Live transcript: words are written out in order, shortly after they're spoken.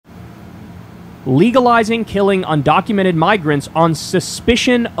legalizing killing undocumented migrants on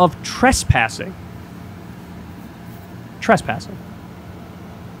suspicion of trespassing. Trespassing.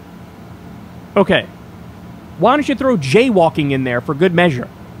 Okay. Why don't you throw jaywalking in there for good measure?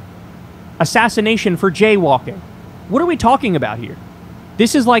 Assassination for jaywalking. What are we talking about here?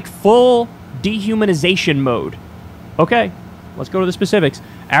 This is like full dehumanization mode. Okay, let's go to the specifics.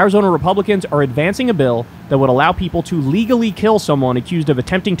 Arizona Republicans are advancing a bill that would allow people to legally kill someone accused of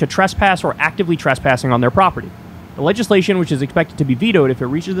attempting to trespass or actively trespassing on their property. The legislation, which is expected to be vetoed if it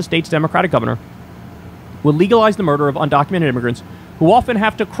reaches the state's Democratic governor, would legalize the murder of undocumented immigrants who often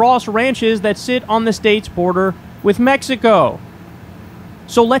have to cross ranches that sit on the state's border with Mexico.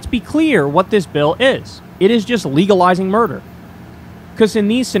 So let's be clear what this bill is. It is just legalizing murder. Because in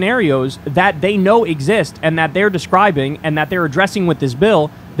these scenarios that they know exist and that they're describing and that they're addressing with this bill,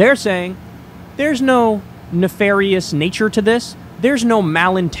 they're saying there's no nefarious nature to this. There's no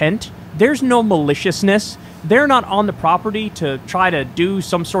malintent. There's no maliciousness. They're not on the property to try to do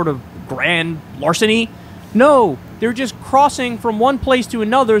some sort of grand larceny. No, they're just crossing from one place to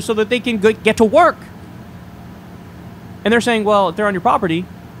another so that they can get to work. And they're saying, well, if they're on your property,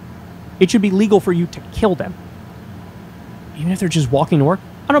 it should be legal for you to kill them. Even if they're just walking to work.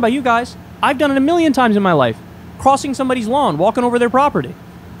 I don't know about you guys. I've done it a million times in my life. Crossing somebody's lawn, walking over their property.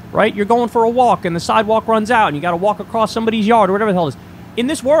 Right? You're going for a walk and the sidewalk runs out and you got to walk across somebody's yard or whatever the hell it is. In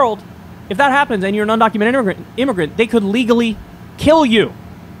this world, if that happens and you're an undocumented immigrant, they could legally kill you.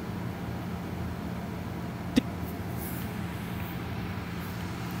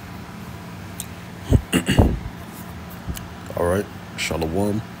 All right,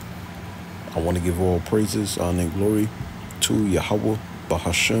 Shalom. I want to give all praises, honor, and glory to Yahweh,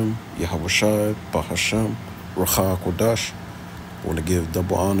 Bahashem, Yahweh Shai, Bahashem, Racha Kodash. I want to give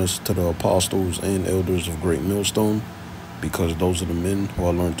double honors to the apostles and elders of Great Millstone, because those are the men who I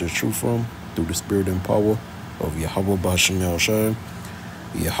learned the truth from through the spirit and power of Yahweh, Bahashem, Yahweh Shai.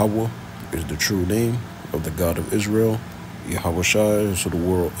 Yahweh is the true name of the God of Israel. Yahweh Shai is who the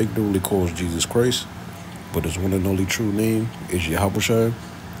world ignorantly calls Jesus Christ, but his one and only true name is Yahweh Shai.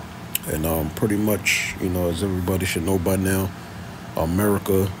 And pretty much, you know, as everybody should know by now,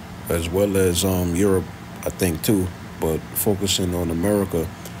 America, as well as Europe, I think too, but focusing on America,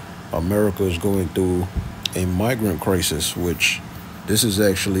 America is going through a migrant crisis, which this is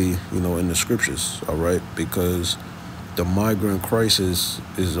actually, you know, in the scriptures, all right, because the migrant crisis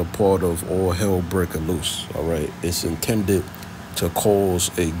is a part of all hell breaking loose, all right. It's intended to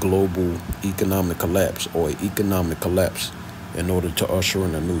cause a global economic collapse or an economic collapse in order to usher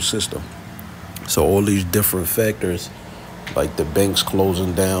in a new system. So all these different factors, like the banks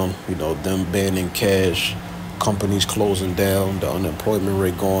closing down, you know, them banning cash, companies closing down, the unemployment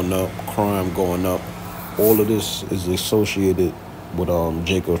rate going up, crime going up, all of this is associated with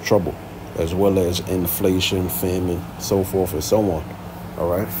Jacob's trouble, as well as inflation, famine, so forth and so on. All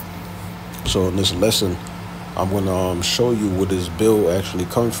right. So in this lesson, I'm going to show you where this bill actually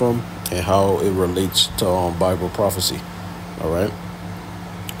comes from and how it relates to Bible prophecy. All right.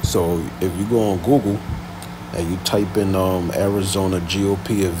 So if you go on Google and you type in Arizona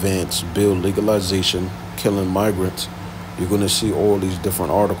GOP advance bill legalization killing migrants, you're going to see all these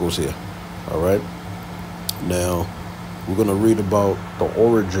different articles here. All right. Now, we're going to read about the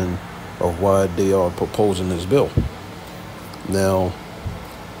origin of why they are proposing this bill. Now,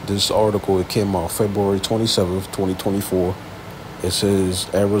 this article, it came out February 27th, 2024. It says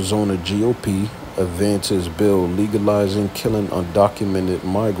Arizona GOP advances bill legalizing killing undocumented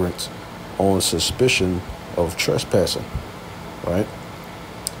migrants on suspicion of trespassing, right?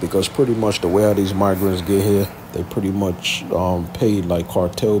 Because pretty much the way how these migrants get here, they pretty much paid like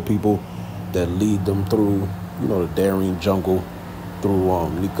cartel people that lead them through, you know, the Darien jungle, through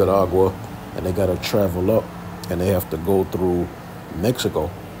Nicaragua, and they got to travel up and they have to go through Mexico.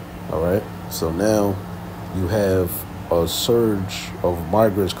 All right. So now you have a surge of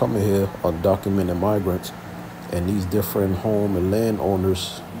migrants coming here, undocumented migrants, and these different home and land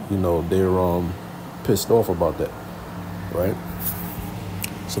owners, you know, they're pissed off about that. Right.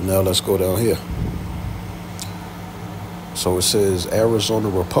 So now let's go down here. So it says Arizona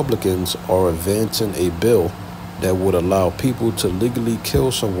Republicans are advancing a bill that would allow people to legally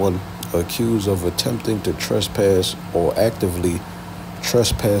kill someone accused of attempting to trespass or actively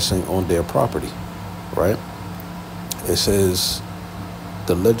trespassing on their property, right? It says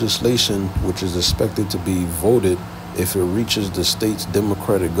the legislation, which is expected to be voted if it reaches the state's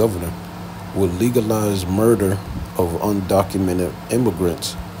Democratic governor, would legalize murder of undocumented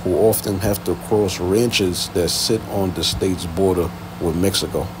immigrants who often have to cross ranches that sit on the state's border with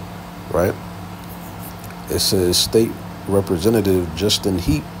Mexico, right? It says State Representative Justin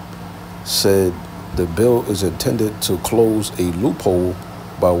Heap said the bill is intended to close a loophole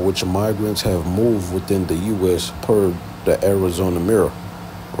by which migrants have moved within the U.S. per the Arizona Mirror,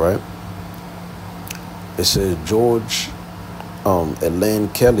 right? It says George Elan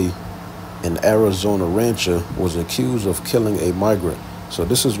Kelly, an Arizona rancher, was accused of killing a migrant. So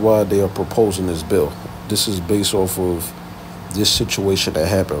this is why they are proposing this bill. This is based off of this situation that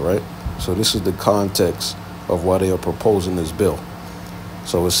happened, right? So this is the context of why they are proposing this bill.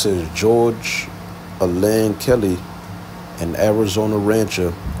 So it says George Elan Kelly, an Arizona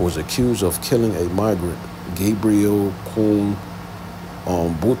rancher, was accused of killing a migrant, Gabriel Kuhn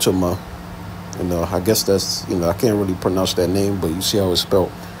Butema. I guess that's, I can't really pronounce that name, but you see how it's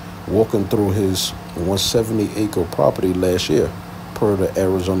spelled, walking through his 170-acre property last year, per the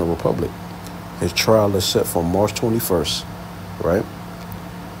Arizona Republic. His trial is set for March 21st, right?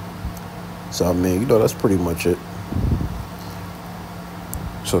 So, I mean, that's pretty much it.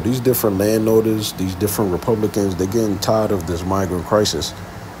 So these different landowners, these different Republicans, they're getting tired of this migrant crisis.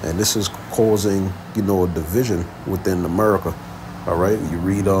 And this is causing, a division within America. All right, you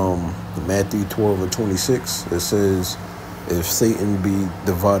read Matthew 12:26. It says, if Satan be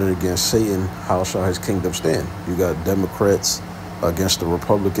divided against Satan, how shall his kingdom stand? You got Democrats against the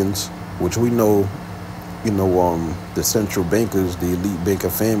Republicans, which we know, the central bankers, the elite banker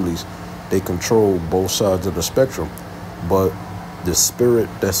families, they control both sides of the spectrum. But the spirit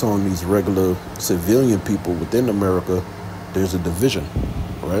that's on these regular civilian people within America, there's a division,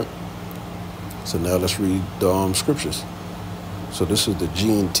 right? So now let's read the scriptures. So this is the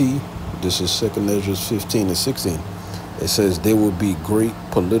G&T. This is 2 Ezra 15 and 16. It says there will be great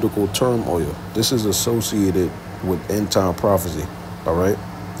political turmoil. This is associated with end time prophecy. All right.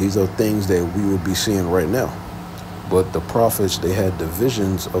 These are things that we will be seeing right now. But the prophets, they had the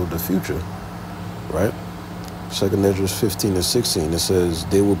visions of the future. Right. 2 Ezra 15 and 16. It says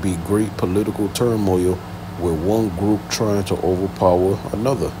there will be great political turmoil with one group trying to overpower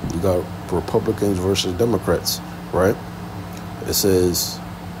another. You got Republicans versus Democrats. Right. It says,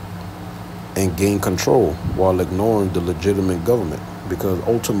 and gain control while ignoring the legitimate government, because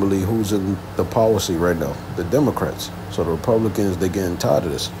ultimately who's in the policy right now? The Democrats. So the Republicans, they're getting tired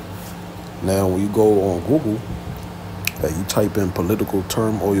of this. Now, when you go on Google, you type in political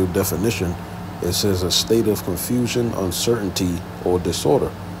turmoil definition, it says a state of confusion, uncertainty, or disorder.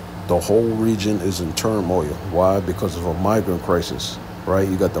 The whole region is in turmoil. Why? Because of a migrant crisis, right?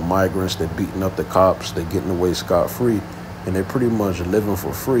 You got the migrants, they're beating up the cops, they're getting away scot-free. And they're pretty much living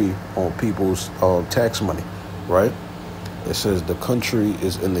for free on people's tax money, right? It says the country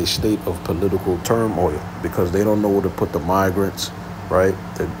is in a state of political turmoil because they don't know where to put the migrants, right?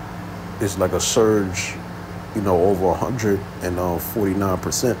 It's like a surge, over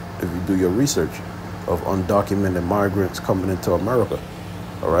 149% if you do your research of undocumented migrants coming into America,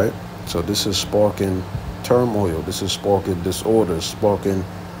 all right? So this is sparking turmoil. This is sparking disorder, sparking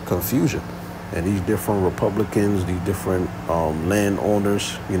confusion. And these different Republicans, these different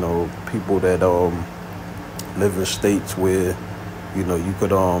landowners, people that live in states where, you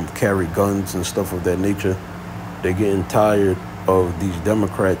could carry guns and stuff of that nature, they're getting tired of these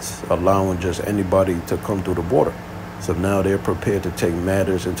Democrats allowing just anybody to come through the border. So now they're prepared to take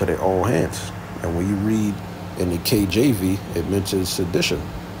matters into their own hands. And when you read in the KJV, it mentions sedition.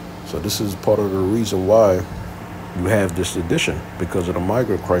 So this is part of the reason why you have this sedition, because of the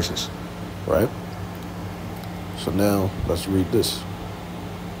migrant crisis. Right? So now let's read this.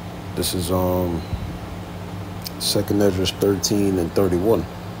 This is 2 Ezra 13 and 31.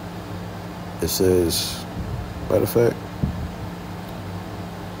 It says, matter of fact,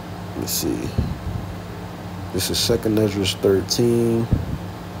 let me see. This is 2 Ezra 13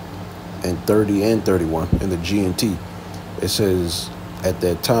 and 30 and 31 in the G&T. It says, at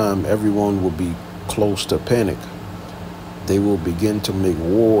that time, everyone will be close to panic. They will begin to make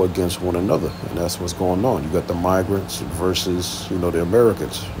war against one another. And that's what's going on. You got the migrants versus, the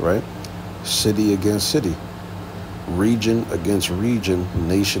Americans, right? City against city, region against region,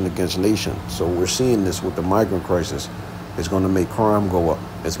 nation against nation. So we're seeing this with the migrant crisis. It's going to make crime go up.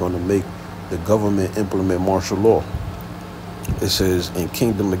 It's going to make the government implement martial law. It says, in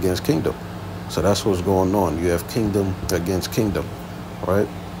kingdom against kingdom. So that's what's going on. You have kingdom against kingdom, right?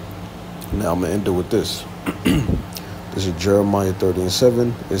 Now I'm going to end it with this. This is Jeremiah 30 and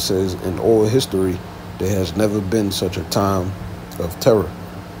 7. It says, in all history, there has never been such a time of terror.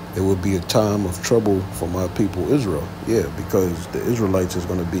 It will be a time of trouble for my people Israel. Yeah, because the Israelites is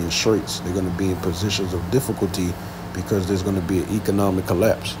going to be in straits. They're going to be in positions of difficulty because there's going to be an economic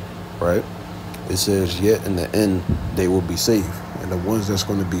collapse, right? It says, yet in the end, they will be saved. And the ones that's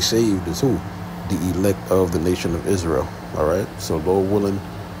going to be saved is who? The elect of the nation of Israel, all right? So Lord willing,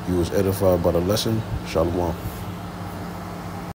 You was edified by the lesson. Shalom.